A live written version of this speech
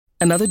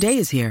Another day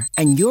is here,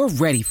 and you're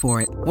ready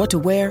for it. What to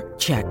wear?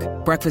 Check.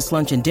 Breakfast,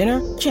 lunch, and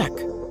dinner? Check.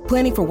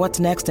 Planning for what's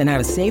next and how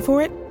to save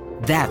for it?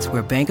 That's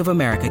where Bank of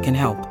America can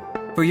help.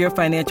 For your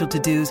financial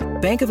to-dos,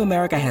 Bank of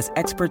America has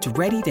experts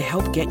ready to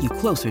help get you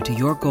closer to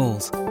your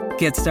goals.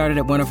 Get started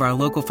at one of our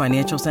local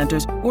financial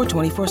centers or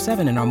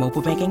 24/7 in our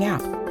mobile banking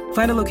app.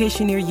 Find a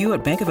location near you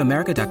at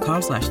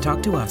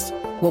bankofamerica.com/talktous.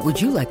 What would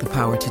you like the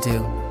power to do?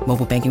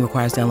 Mobile banking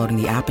requires downloading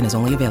the app and is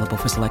only available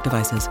for select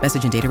devices.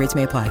 Message and data rates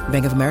may apply.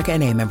 Bank of America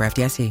N.A., member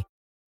FDIC.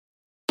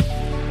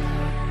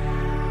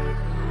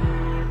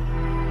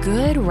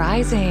 Good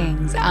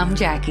risings. I'm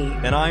Jackie.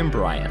 And I'm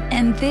Brian.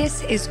 And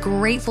this is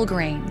Grateful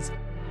Grains.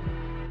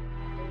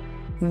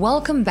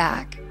 Welcome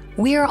back.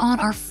 We are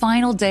on our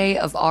final day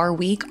of our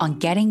week on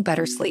getting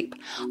better sleep.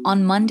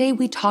 On Monday,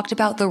 we talked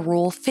about the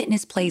role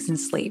fitness plays in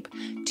sleep.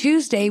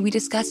 Tuesday, we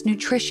discussed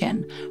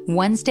nutrition.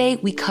 Wednesday,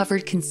 we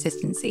covered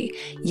consistency.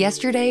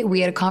 Yesterday,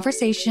 we had a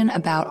conversation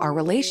about our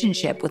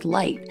relationship with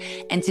light.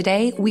 And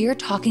today, we are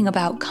talking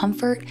about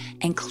comfort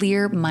and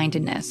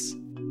clear-mindedness.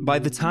 By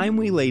the time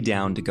we lay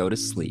down to go to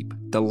sleep,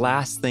 the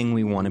last thing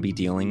we want to be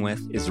dealing with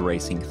is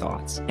racing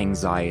thoughts,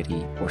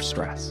 anxiety, or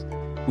stress.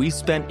 We've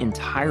spent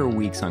entire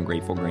weeks on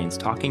Grateful Grains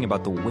talking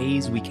about the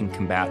ways we can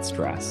combat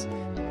stress.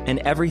 And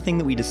everything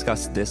that we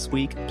discussed this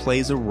week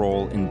plays a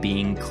role in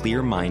being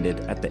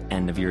clear-minded at the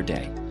end of your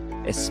day,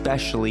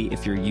 especially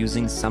if you're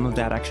using some of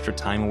that extra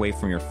time away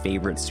from your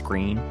favorite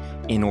screen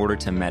in order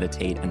to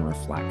meditate and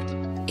reflect.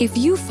 If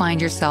you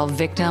find yourself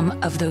victim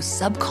of those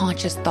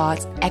subconscious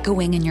thoughts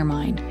echoing in your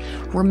mind,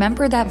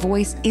 remember that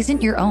voice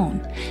isn't your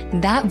own.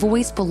 That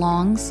voice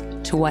belongs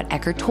to what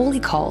Eckhart Tolle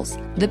calls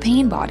the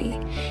pain body.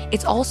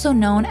 It's also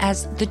known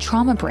as the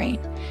trauma brain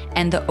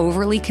and the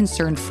overly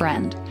concerned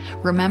friend.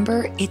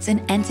 Remember, it's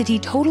an entity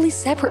totally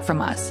separate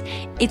from us.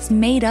 It's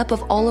made up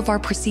of all of our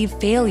perceived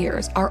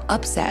failures, our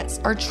upsets,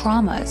 our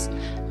traumas.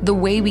 The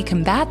way we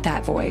combat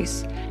that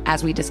voice,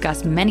 as we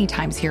discussed many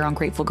times here on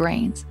Grateful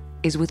Grains,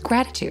 is with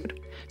gratitude.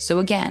 So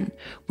again,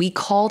 we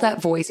call that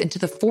voice into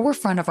the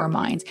forefront of our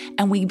minds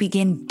and we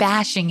begin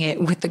bashing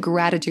it with the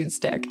gratitude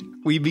stick.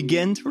 We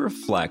begin to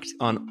reflect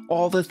on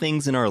all the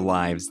things in our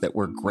lives that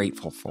we're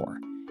grateful for.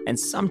 And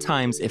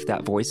sometimes if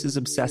that voice is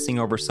obsessing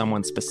over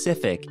someone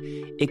specific,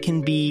 it can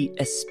be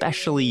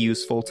especially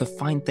useful to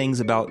find things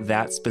about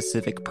that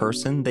specific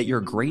person that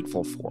you're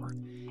grateful for.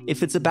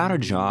 If it's about a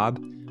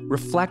job,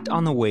 reflect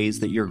on the ways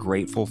that you're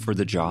grateful for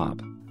the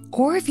job.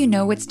 Or if you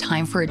know it's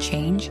time for a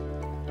change,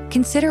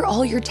 consider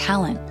all your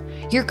talent,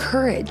 your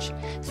courage.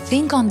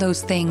 Think on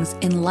those things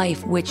in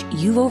life which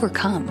you've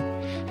overcome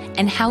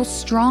and how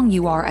strong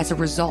you are as a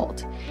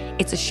result.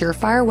 It's a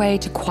surefire way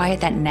to quiet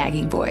that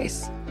nagging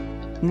voice.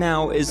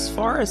 Now, as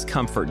far as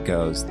comfort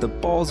goes, the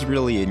ball's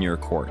really in your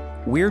court.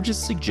 We're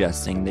just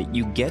suggesting that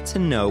you get to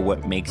know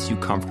what makes you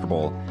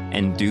comfortable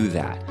and do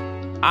that.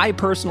 I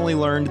personally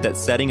learned that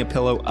setting a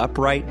pillow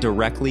upright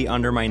directly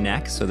under my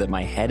neck so that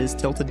my head is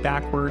tilted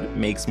backward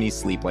makes me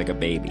sleep like a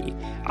baby.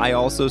 I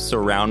also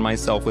surround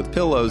myself with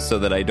pillows so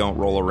that I don't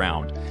roll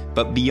around.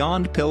 But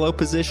beyond pillow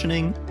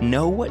positioning,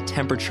 know what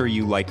temperature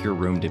you like your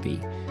room to be.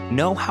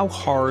 Know how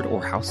hard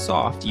or how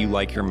soft you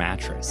like your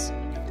mattress.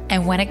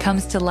 And when it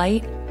comes to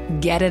light,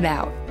 get it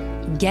out.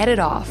 Get it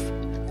off.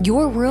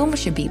 Your room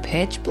should be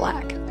pitch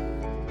black.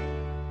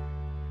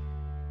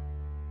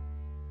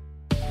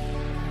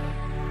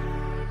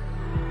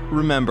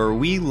 Remember,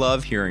 we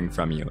love hearing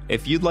from you.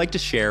 If you'd like to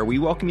share, we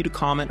welcome you to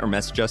comment or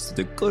message us to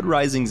the Good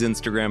Risings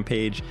Instagram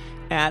page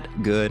at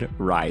Good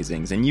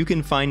Risings. And you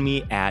can find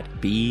me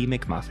at B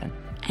McMuffin.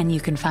 And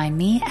you can find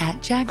me at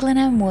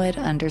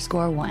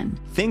JacquelineMWood_1.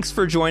 Thanks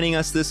for joining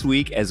us this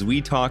week as we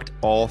talked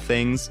all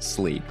things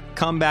sleep.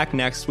 Come back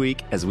next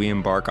week as we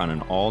embark on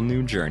an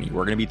all-new journey.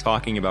 We're going to be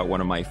talking about one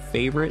of my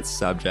favorite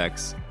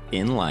subjects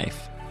in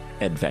life,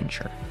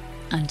 adventure.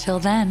 Until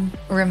then,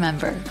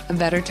 remember, a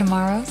better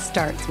tomorrow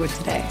starts with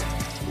today.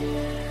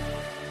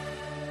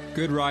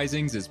 Good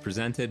Risings is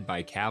presented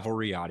by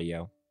Cavalry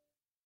Audio.